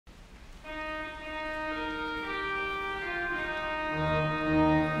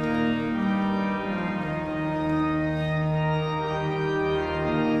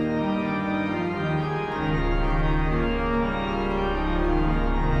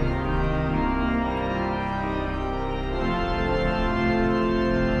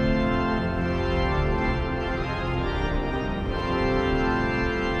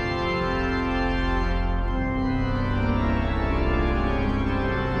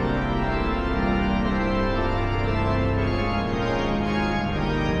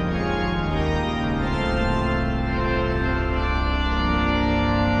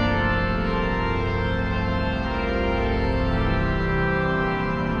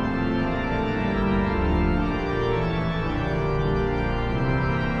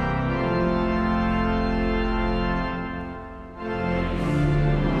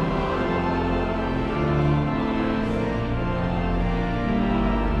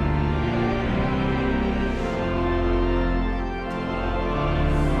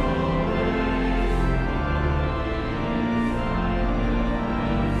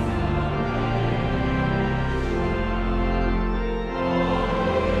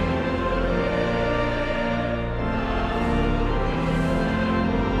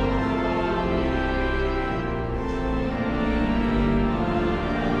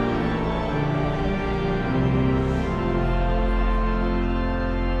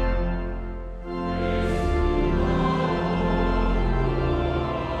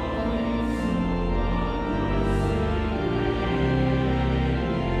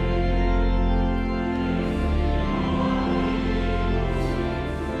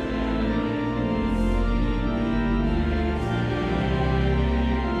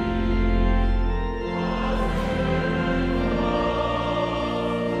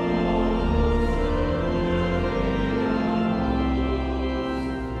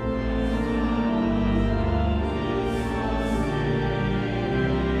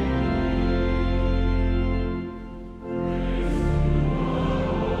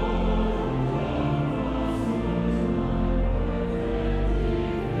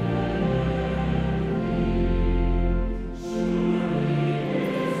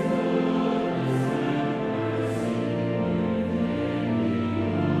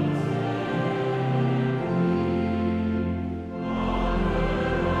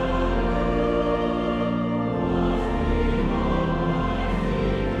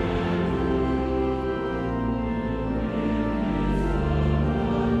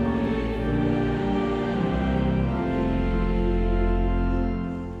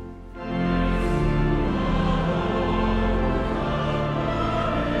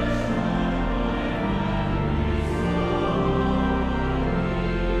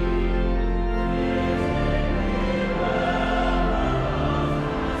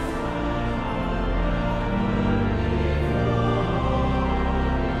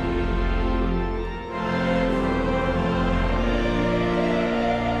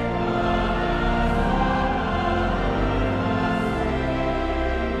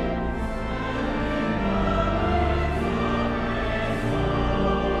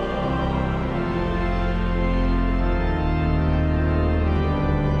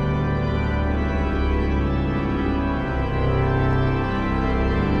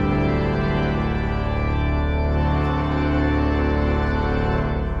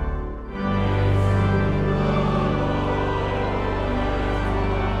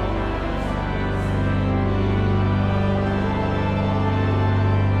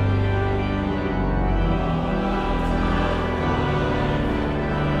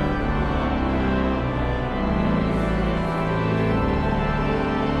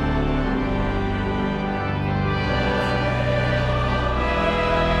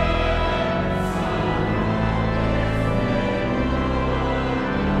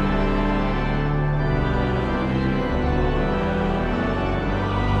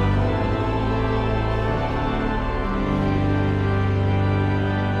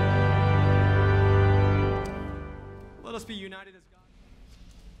us be united as God.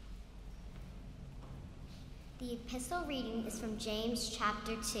 The epistle reading is from James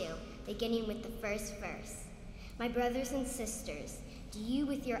chapter 2, beginning with the first verse. My brothers and sisters, do you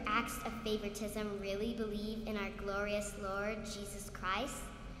with your acts of favoritism really believe in our glorious Lord Jesus Christ?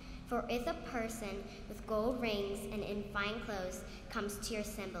 For if a person with gold rings and in fine clothes comes to your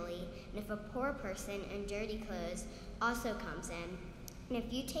assembly, and if a poor person in dirty clothes also comes in, and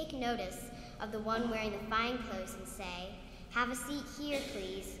if you take notice of the one wearing the fine clothes and say, have a seat here,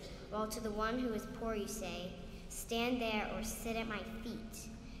 please, while to the one who is poor you say, stand there or sit at my feet,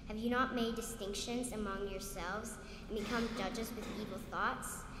 have you not made distinctions among yourselves and become judges with evil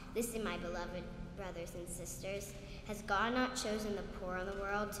thoughts? Listen, my beloved brothers and sisters, has God not chosen the poor in the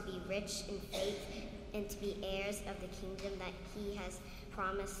world to be rich in faith and to be heirs of the kingdom that he has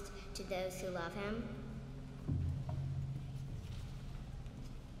promised to those who love him?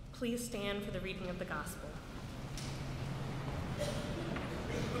 Please stand for the reading of the gospel.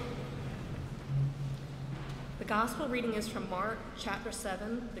 The gospel reading is from Mark chapter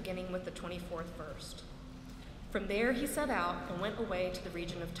 7, beginning with the 24th verse. From there he set out and went away to the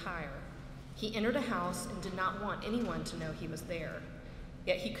region of Tyre. He entered a house and did not want anyone to know he was there.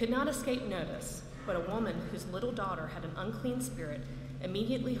 Yet he could not escape notice, but a woman whose little daughter had an unclean spirit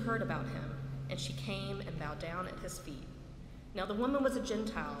immediately heard about him, and she came and bowed down at his feet. Now the woman was a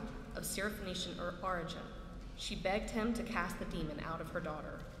Gentile of Syrophoenician origin. She begged him to cast the demon out of her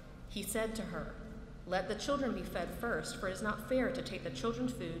daughter. He said to her, let the children be fed first, for it is not fair to take the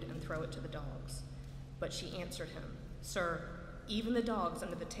children's food and throw it to the dogs. But she answered him, Sir, even the dogs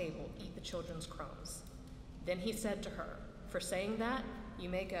under the table eat the children's crumbs. Then he said to her, for saying that, you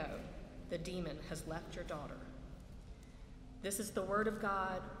may go. The demon has left your daughter. This is the word of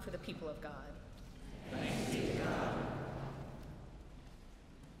God for the people of God. Thanks be to God.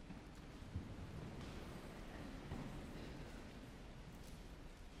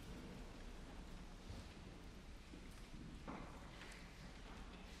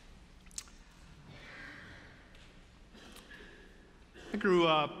 I grew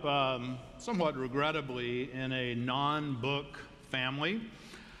up somewhat regrettably in a non-book family.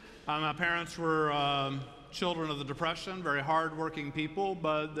 My parents were children of the Depression, very hard-working people,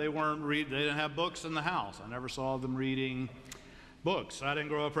 but they didn't have books in the house. I never saw them reading books. I didn't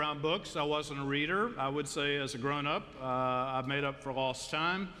grow up around books. I wasn't a reader. I would say as a grown-up, I've made up for lost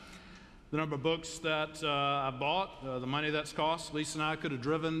time. The number of books that I bought, the money that's cost, Lisa and I could have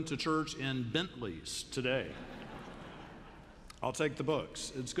driven to church in Bentleys today. I'll take the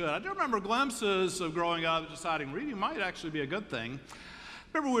books. It's good. I do remember glimpses of growing up deciding reading might actually be a good thing.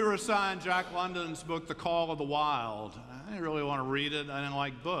 Remember we were assigned Jack London's book, The Call of the Wild. I didn't really want to read it. I didn't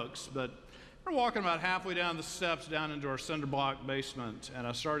like books, but we're walking about halfway down the steps down into our cinder block basement, and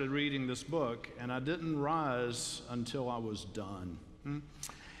I started reading this book, and I didn't rise until I was done.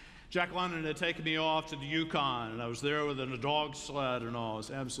 Jack London had taken me off to the Yukon, and I was there within a dog sled and all. It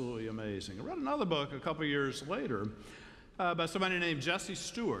was absolutely amazing. I read another book a couple years later by somebody named Jesse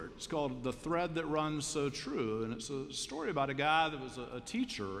Stewart. It's called The Thread That Runs So True, and it's a story about a guy that was a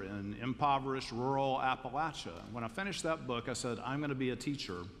teacher in impoverished rural Appalachia. When I finished that book, I said, I'm going to be a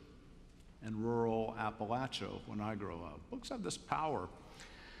teacher in rural Appalachia when I grow up. Books have this power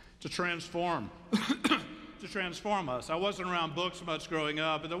to transform, to transform us. I wasn't around books much growing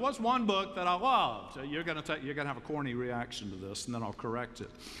up, but there was one book that I loved. You're going to have a corny reaction to this, and then I'll correct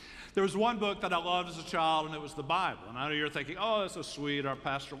it. There was one book that I loved as a child, and it was the Bible. And I know you're thinking, oh, that's so sweet. Our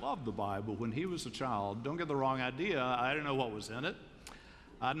pastor loved the Bible when he was a child. Don't get the wrong idea. I didn't know what was in it.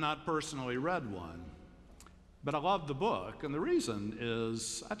 I'd not personally read one. But I loved the book, and the reason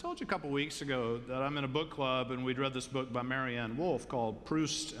is, I told you a couple weeks ago that I'm in a book club, and we'd read this book by Marianne Wolfe called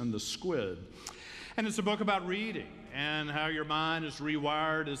Proust and the Squid. And it's a book about reading and how your mind is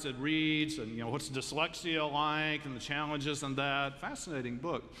rewired as it reads, and what's dyslexia like and the challenges in that. Fascinating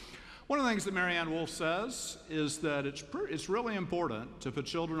book. One of the things that Marianne Wolfe says is that it's really important to put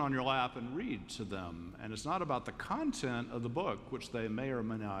children on your lap and read to them. And it's not about the content of the book, which they may or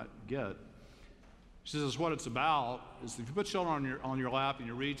may not get. She says what it's about is if you put children on your lap and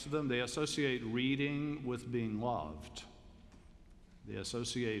you read to them, they associate reading with being loved. They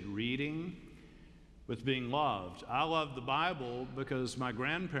associate reading with being loved. I love the Bible because my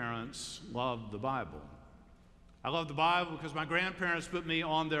grandparents loved the Bible. I love the Bible because my grandparents put me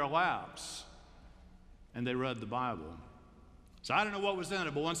on their laps and they read the Bible. So I didn't know what was in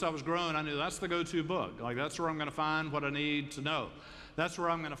it, but once I was grown, I knew that's the go-to book. Like, that's where I'm going to find what I need to know. That's where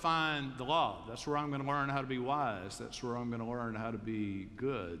I'm going to find the love. That's where I'm going to learn how to be wise. That's where I'm going to learn how to be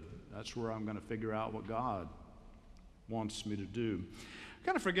good. That's where I'm going to figure out what God wants me to do.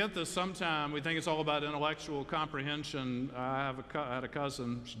 kind of forget this sometime. We think it's all about intellectual comprehension. I had a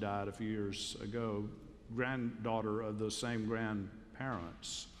cousin, she died a few years ago, granddaughter of those same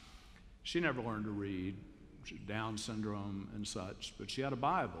grandparents. She never learned to read, Down syndrome and such, but she had a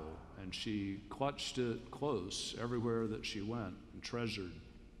Bible, and she clutched it close everywhere that she went and treasured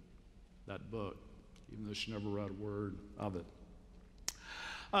that book, even though she never read a word of it.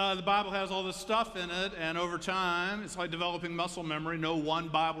 The Bible has all this stuff in it, and over time, it's like developing muscle memory. No one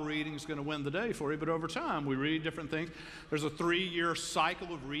Bible reading is going to win the day for you, but over time, we read different things. There's a 3-year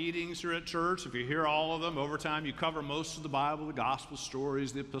cycle of readings here at church. If you hear all of them, over time, you cover most of the Bible, the gospel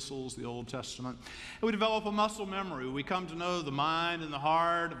stories, the epistles, the Old Testament. And we develop a muscle memory. We come to know the mind and the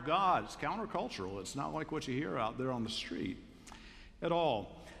heart of God. It's countercultural. It's not like what you hear out there on the street at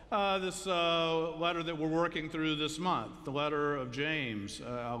all. This letter that we're working through this month, the letter of James.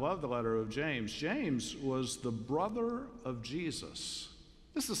 I love the letter of James. James was the brother of Jesus.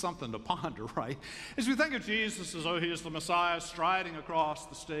 This is something to ponder, right? As we think of Jesus as though he is the Messiah striding across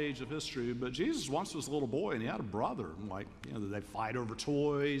the stage of history, but Jesus once was a little boy and he had a brother. And they fight over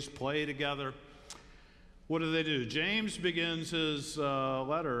toys, play together. What do? James begins his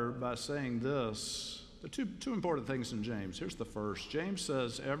letter by saying this. The two important things in James. Here's the first. James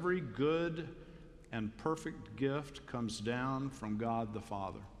says, every good and perfect gift comes down from God the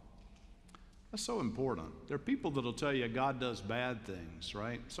Father. That's so important. There are people that will tell you God does bad things,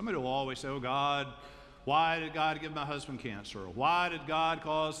 right? Somebody will always say, oh, God, why did God give my husband cancer? Why did God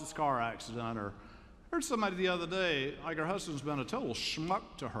cause this car accident? Or I heard somebody the other day, like her husband's been a total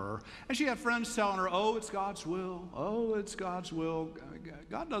schmuck to her, and she had friends telling her, oh, it's God's will. Oh, it's God's will.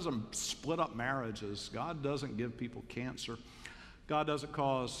 God doesn't split up marriages. God doesn't give people cancer. God doesn't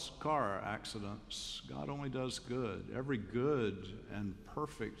cause car accidents. God only does good. Every good and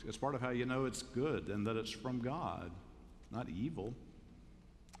perfect, it's part of how you know it's good and that it's from God, not evil.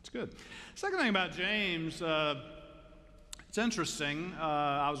 It's good. Second thing about James, it's interesting.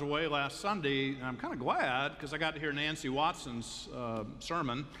 I was away last Sunday, and I'm kind of glad because I got to hear Nancy Watson's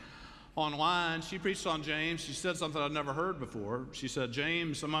sermon online. She preached on James. She said something I'd never heard before. She said,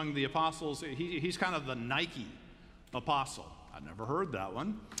 James, among the apostles, he's kind of the Nike apostle. I'd never heard that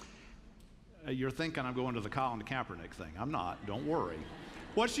one. You're thinking I'm going to the Colin Kaepernick thing. I'm not. Don't worry.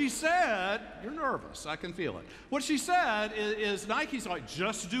 What she said, you're nervous, I can feel it. What she said is Nike's like,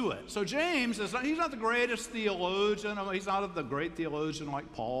 just do it. So James, he's not the greatest theologian. He's not the great theologian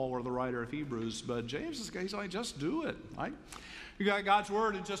like Paul or the writer of Hebrews, but James, he's like, just do it. Right? You got God's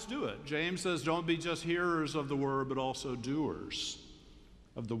word and just do it. James says, don't be just hearers of the word, but also doers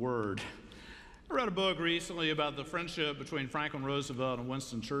of the word. I read a book recently about the friendship between Franklin Roosevelt and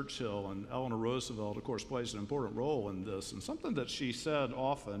Winston Churchill, and Eleanor Roosevelt, of course, plays an important role in this. And something that she said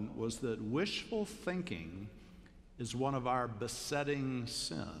often was that wishful thinking is one of our besetting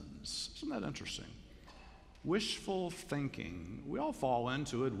sins. Isn't that interesting? Wishful thinking. We all fall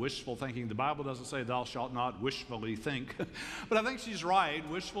into it, wishful thinking. The Bible doesn't say thou shalt not wishfully think. But I think she's right.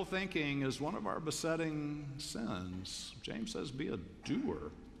 Wishful thinking is one of our besetting sins. James says be a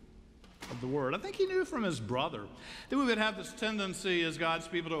doer of the word. I think he knew from his brother that we would have this tendency as God's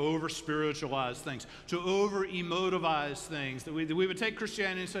people to over-spiritualize things, to over-emotivize things, that we would take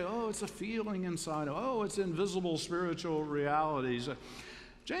Christianity and say, oh, it's a feeling inside, oh, it's invisible spiritual realities.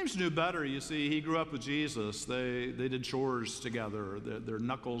 James knew better, you see. He grew up with Jesus. They did chores together. Their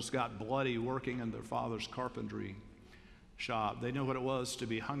knuckles got bloody working in their father's carpentry shop. They knew what it was to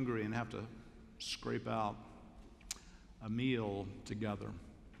be hungry and have to scrape out a meal together.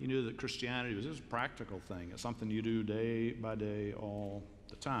 He knew that Christianity was just a practical thing. It's something you do day by day all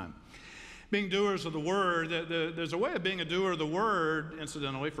the time. Being doers of the word, there's a way of being a doer of the word,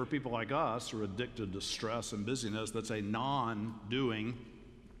 incidentally, for people like us who are addicted to stress and busyness, that's a non-doing.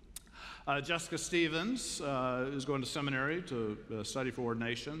 Jessica Stevens is going to seminary to study for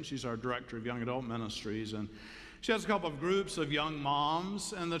ordination. She's our director of young adult ministries, and she has a couple of groups of young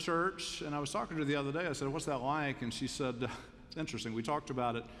moms in the church. And I was talking to her the other day. I said, what's that like? And she said, it's interesting. We talked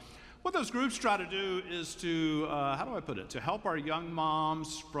about it. What those groups try to do is to, how do I put it, to help our young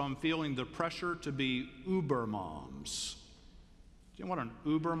moms from feeling the pressure to be uber moms. Do you know what an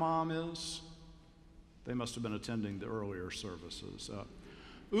uber mom is? They must have been attending the earlier services.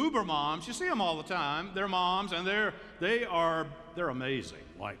 Uber moms, you see them all the time. They're moms, and they're amazing.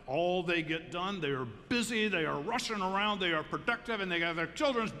 Like, all they get done, they are busy, they are rushing around, they are productive, and they got their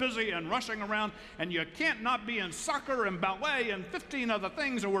children's busy and rushing around, and you can't not be in soccer and ballet and 15 other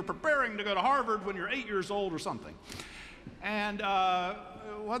things, and we're preparing to go to Harvard when you're 8 years old or something. And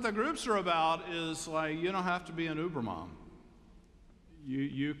what the groups are about is like, you don't have to be an Uber mom.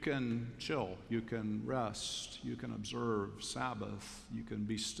 You can chill, you can rest, you can observe Sabbath, you can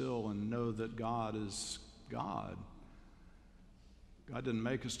be still and know that God is God. God didn't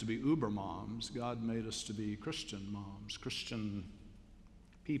make us to be uber moms. God made us to be Christian moms, Christian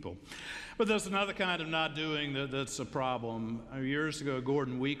people. But there's another kind of not doing that's a problem. Years ago,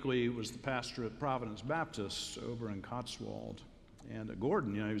 Gordon Weekly was the pastor at Providence Baptist over in Cotswold. And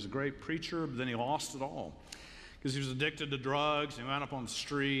Gordon, he was a great preacher, but then he lost it all because he was addicted to drugs. He wound up on the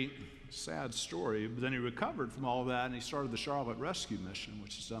street. Sad story. But then he recovered from all of that, and he started the Charlotte Rescue Mission,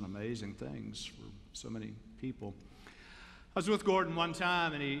 which has done amazing things for so many people. I was with Gordon one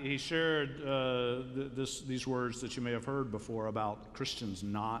time, and he shared these words that you may have heard before about Christians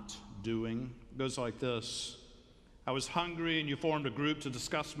not doing. It goes like this: I was hungry, and you formed a group to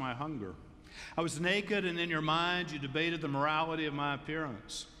discuss my hunger. I was naked, and in your mind you debated the morality of my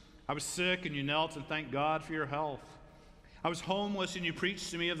appearance. I was sick, and you knelt and thanked God for your health. I was homeless, and you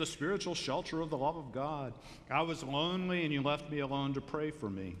preached to me of the spiritual shelter of the love of God. I was lonely, and you left me alone to pray for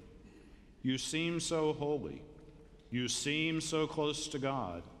me. You seem so holy. You seem so close to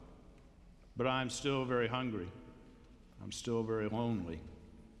God, but I'm still very hungry. I'm still very lonely.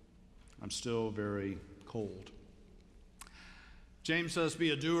 I'm still very cold. James says,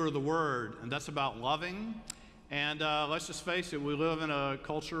 be a doer of the word, and that's about loving. And let's just face it, we live in a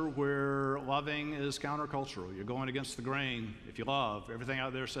culture where loving is countercultural. You're going against the grain if you love. Everything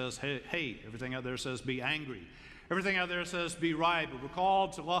out there says hate. Everything out there says be angry. Everything out there says be right, but we're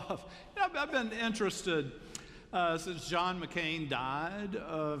called to love. I've been interested since John McCain died,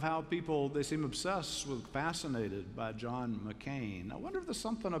 of how people, they seem obsessed with, fascinated by John McCain. I wonder if there's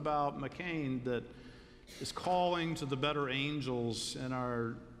something about McCain that is calling to the better angels in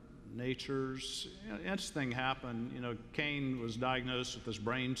our natures. Interesting happened. Cain was diagnosed with this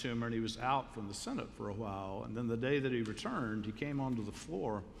brain tumor, and he was out from the Senate for a while. And then the day that he returned, he came onto the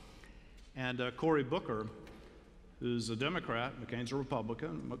floor, and Cory Booker, who's a Democrat, McCain's a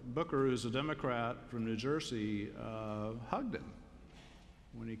Republican, Booker, who's a Democrat from New Jersey, hugged him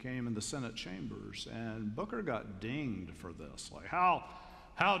when he came in the Senate chambers. And Booker got dinged for this. Like,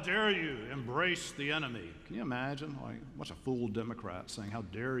 how dare you embrace the enemy? Can you imagine? Like, what's a fool Democrat saying, how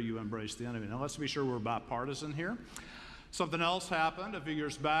dare you embrace the enemy? Now, let's be sure we're bipartisan here. Something else happened a few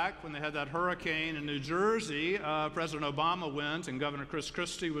years back when they had that hurricane in New Jersey. President Obama went, and Governor Chris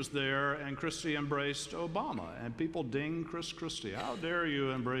Christie was there, and Christie embraced Obama. And people dinged Chris Christie. How dare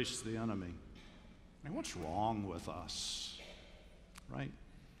you embrace the enemy? I mean, what's wrong with us? Right?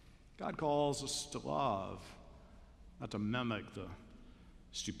 God calls us to love, not to mimic the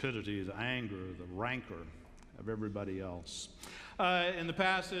stupidity, the anger, the rancor of everybody else. In the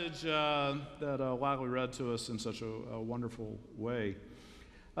passage that Wiley read to us in such a wonderful way,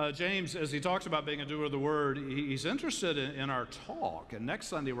 James, as he talks about being a doer of the word, he's interested in our talk. And next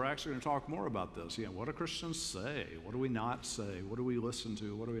Sunday, we're actually going to talk more about this. What do Christians say? What do we not say? What do we listen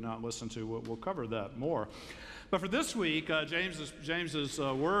to? What do we not listen to? We'll cover that more. But for this week, James's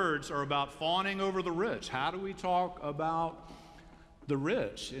words are about fawning over the rich. How do we talk about the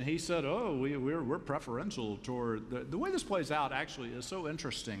rich? And he said, we're preferential toward the way this plays out. Actually is so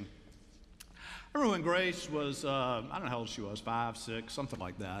interesting. I remember when Grace was I don't know how old she was, 5, 6, something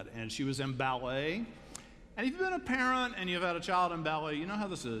like that, and she was in ballet. And if you've been a parent and you've had a child in ballet, you know how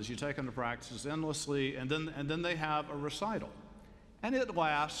this is. You take them to practice endlessly, and then they have a recital, and it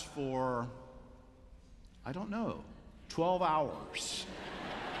lasts for, I don't know, 12 hours.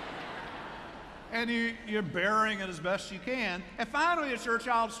 And you're bearing it as best you can. And finally, it's your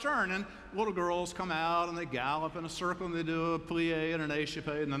child's turn. And little girls come out, and they gallop in a circle, and they do a plie and an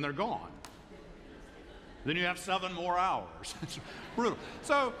échappée, and then they're gone. Then you have 7 more hours. It's brutal.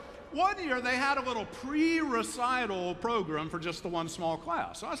 So one year, they had a little pre-recital program for just the one small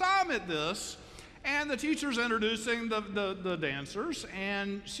class. So I'm at this, and the teacher's introducing the dancers,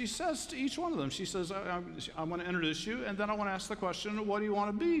 and she says to each one of them, she says, I want to introduce you, and then I want to ask the question, what do you want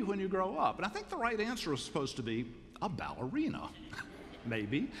to be when you grow up? And I think the right answer was supposed to be a ballerina,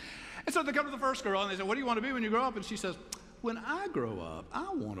 maybe. And so they come to the first girl, and they say, what do you want to be when you grow up? And she says, when I grow up,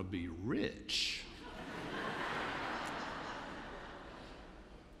 I want to be rich.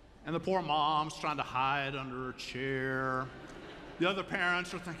 And the poor mom's trying to hide under her chair. The other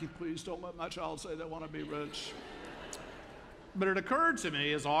parents are thinking, please don't let my child say they want to be rich. But it occurred to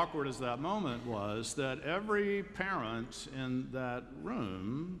me, as awkward as that moment was, that every parent in that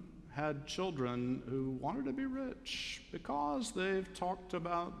room had children who wanted to be rich because they've talked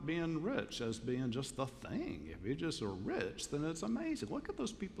about being rich as being just the thing. If you just are rich, then it's amazing. Look at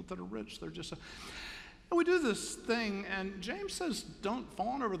those people that are rich. They're just... And we do this thing, and James says, don't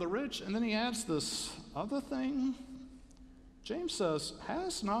fawn over the rich, and then he adds this other thing. James says,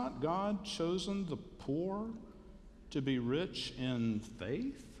 has not God chosen the poor to be rich in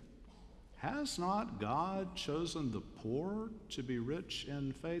faith? Has not God chosen the poor to be rich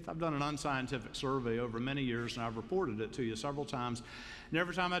in faith? I've done an unscientific survey over many years, and I've reported it to you several times. And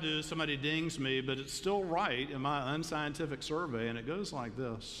every time I do, somebody dings me, but it's still right in my unscientific survey, and it goes like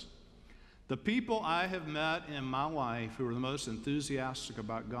this. The people I have met in my life who are the most enthusiastic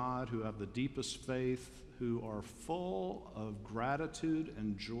about God, who have the deepest faith, who are full of gratitude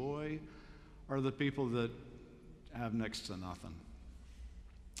and joy, are the people that have next to nothing.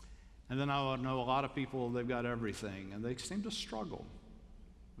 And then I know a lot of people, they've got everything, and they seem to struggle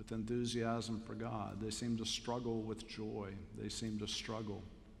with enthusiasm for God. They seem to struggle with joy. They seem to struggle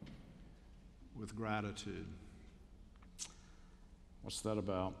with gratitude. What's that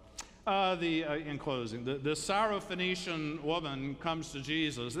about? In closing, the Syrophoenician woman comes to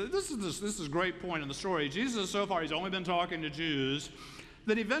Jesus. This is a great point in the story. Jesus, so far, he's only been talking to Jews.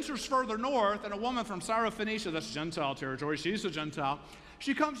 Then he ventures further north, and a woman from Syrophoenicia, that's Gentile territory, she's a Gentile,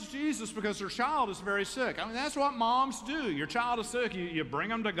 she comes to Jesus because her child is very sick. I mean, that's what moms do. Your child is sick, you bring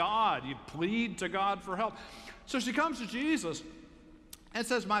them to God, you plead to God for help. So she comes to Jesus and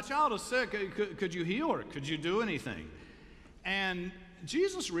says, my child is sick, could you heal her? Could you do anything? And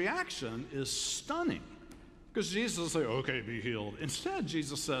Jesus' reaction is stunning, because Jesus will say, okay, be healed. Instead,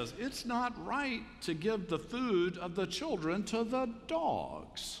 Jesus says, it's not right to give the food of the children to the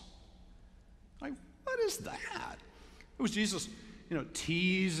dogs. Like, what is that? It was Jesus,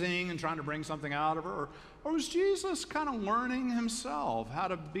 teasing and trying to bring something out of her? Or was Jesus kind of learning himself how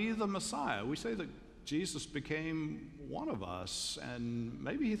to be the Messiah? We say that Jesus became one of us, and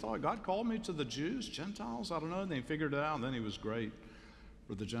maybe he thought, God called me to the Jews, Gentiles, I don't know, and then he figured it out, and then he was great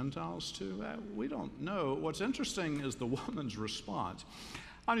for the Gentiles too. We don't know. What's interesting is the woman's response.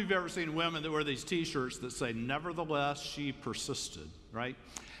 How many of you have ever seen women that wear these t-shirts that say, nevertheless, she persisted, right?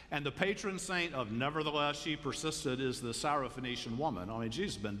 And the patron saint of nevertheless, she persisted is the Syrophoenician woman. I mean,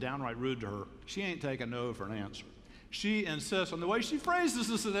 Jesus has been downright rude to her. She ain't taking no for an answer. She insists, and the way she phrases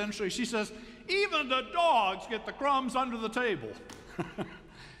this eventually, she says, even the dogs get the crumbs under the table.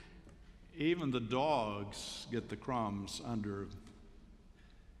 Even the dogs get the crumbs under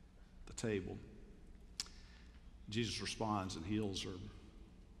the table. Jesus responds and heals her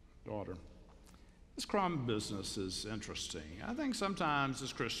daughter. This crumb business is interesting. I think sometimes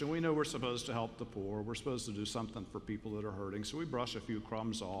as Christians, we know we're supposed to help the poor. We're supposed to do something for people that are hurting. So we brush a few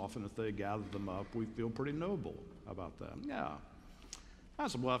crumbs off, and if they gather them up, we feel pretty noble about that. Yeah, I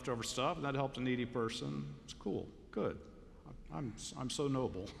have some leftover stuff, and that helped a needy person. It's cool, good. I'm so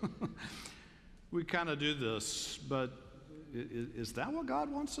noble. We kind of do this, but is that what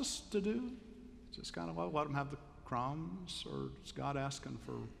God wants us to do? Just kind of let them have the crumbs, or is God asking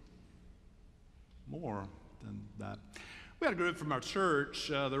for more than that? We had a group from our church.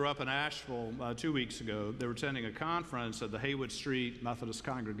 They were up in Asheville 2 weeks ago. They were attending a conference at the Haywood Street Methodist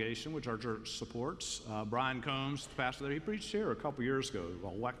congregation, which our church supports. Brian Combs, the pastor there, he preached here a couple years ago,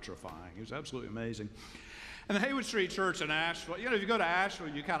 electrifying. He was absolutely amazing. And the Haywood Street Church in Asheville, if you go to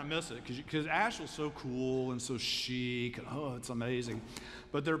Asheville, you kind of miss it, because Asheville's so cool and so chic, and it's amazing.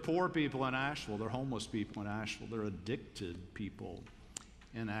 But they're poor people in Asheville. They're homeless people in Asheville. They're addicted people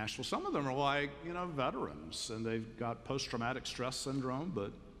in Asheville. Some of them are like, veterans, and they've got post-traumatic stress syndrome,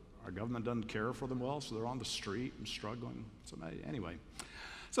 but our government doesn't care for them well, so they're on the street and struggling. It's amazing. Anyway,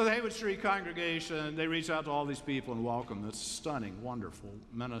 so the Haywood Street congregation, they reach out to all these people and welcome them. It's stunning, wonderful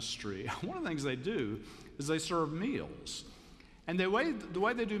ministry. One of the things they do is they serve meals. And the way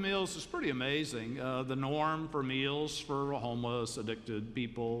they do meals is pretty amazing. The norm for meals for homeless, addicted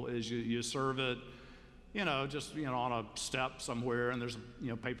people is you serve it just on a step somewhere, and there's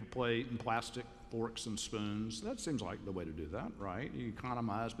a paper plate and plastic forks and spoons. That seems like the way to do that, right? You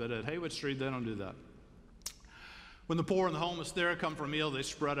economize, but at Haywood Street, they don't do that. When the poor and the homeless there come for a meal, they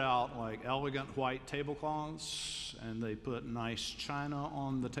spread out like elegant white tablecloths, and they put nice china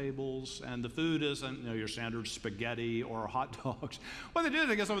on the tables, and the food isn't your standard spaghetti or hot dogs. What they do,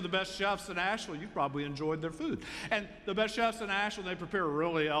 they get some of the best chefs in Asheville. You've probably enjoyed their food. And the best chefs in Asheville, they prepare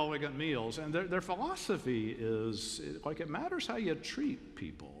really elegant meals, and their philosophy is, like, it matters how you treat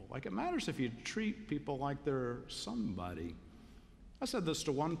people. Like, it matters if you treat people like they're somebody. I said this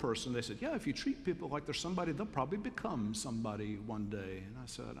to one person. They said, yeah, if you treat people like they're somebody, they'll probably become somebody one day. And I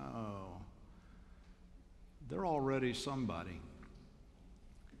said, oh, they're already somebody.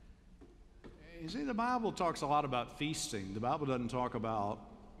 You see, the Bible talks a lot about feasting. The Bible doesn't talk about,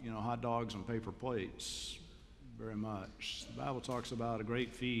 hot dogs and paper plates very much. The Bible talks about a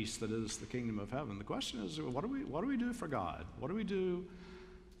great feast that is the kingdom of heaven. The question is, what do we do for God? What do we do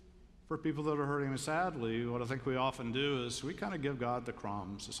for people that are hurting. And sadly, what I think we often do is we kind of give God the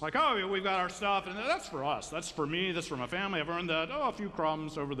crumbs. It's like, oh, we've got our stuff, and that's for us. That's for me. That's for my family. I've earned that. Oh, a few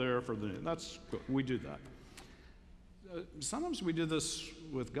crumbs over there for the. That's good. We do that. Sometimes we do this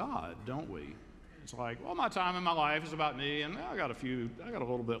with God, don't we? It's like, well, my time in my life is about me, and I got a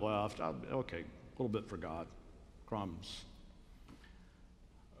little bit left. Okay, a little bit for God. Crumbs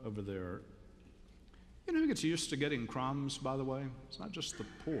over there. You know who gets used to getting crumbs, by the way? It's not just the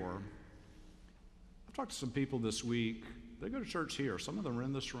poor. I've talked to some people this week. They go to church here. Some of them are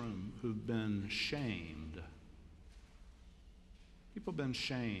in this room who've been shamed. People have been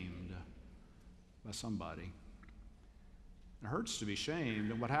shamed by somebody. It hurts to be shamed,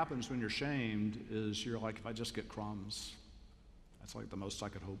 and what happens when you're shamed is you're like, if I just get crumbs, that's like the most I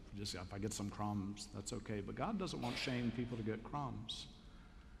could hope. Just if I get some crumbs, that's okay. But God doesn't want shamed people to get crumbs.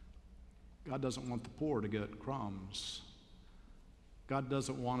 God doesn't want the poor to get crumbs. God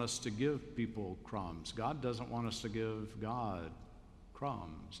doesn't want us to give people crumbs. God doesn't want us to give God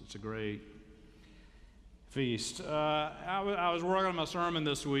crumbs. It's a great feast. I was working on my sermon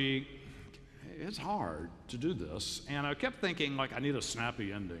this week. It's hard to do this, and I kept thinking, like, I need a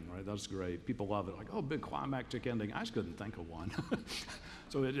snappy ending, right? That's great. People love it. Like, oh, big climactic ending. I just couldn't think of one.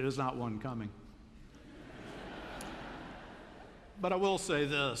 So it is not one coming. But I will say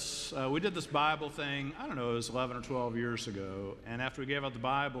this. We did this Bible thing, I don't know, it was 11 or 12 years ago, and after we gave out the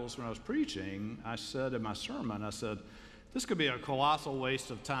Bibles when I was preaching, I said in my sermon, I said, this could be a colossal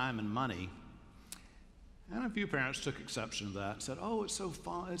waste of time and money. And a few parents took exception to that and said, oh, it's so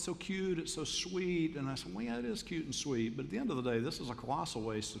fun, it's so cute, it's so sweet. And I said, well, yeah, it is cute and sweet, but at the end of the day, this is a colossal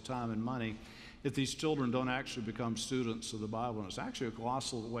waste of time and money if these children don't actually become students of the Bible. And it's actually a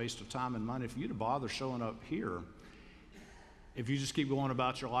colossal waste of time and money for you to bother showing up here if you just keep going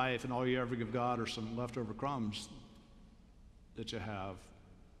about your life and all you ever give God are some leftover crumbs that you have.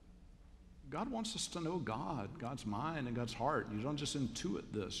 God wants us to know God, God's mind and God's heart. You don't just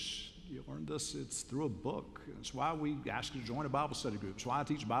intuit this. You learn this, it's through a book. It's why we ask you to join a Bible study group. It's why I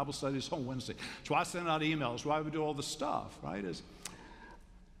teach Bible studies on Wednesday. It's why I send out emails. It's why we do all this stuff, right?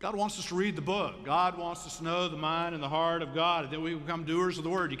 God wants us to read the book. God wants us to know the mind and the heart of God. And then we become doers of the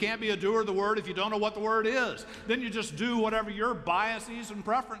word. You can't be a doer of the word if you don't know what the word is. Then you just do whatever your biases and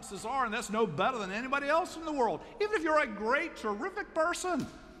preferences are, and that's no better than anybody else in the world. Even if you're a great, terrific person,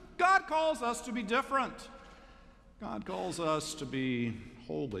 God calls us to be different. God calls us to be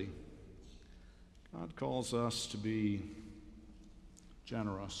holy. God calls us to be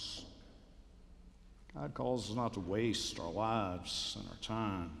generous. God calls us not to waste our lives and our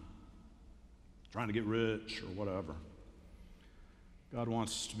time trying to get rich or whatever. God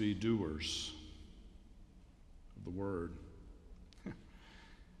wants us to be doers of the word,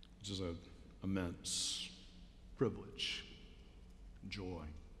 which is an immense privilege and joy.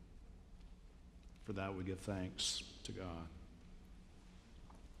 For that we give thanks to God.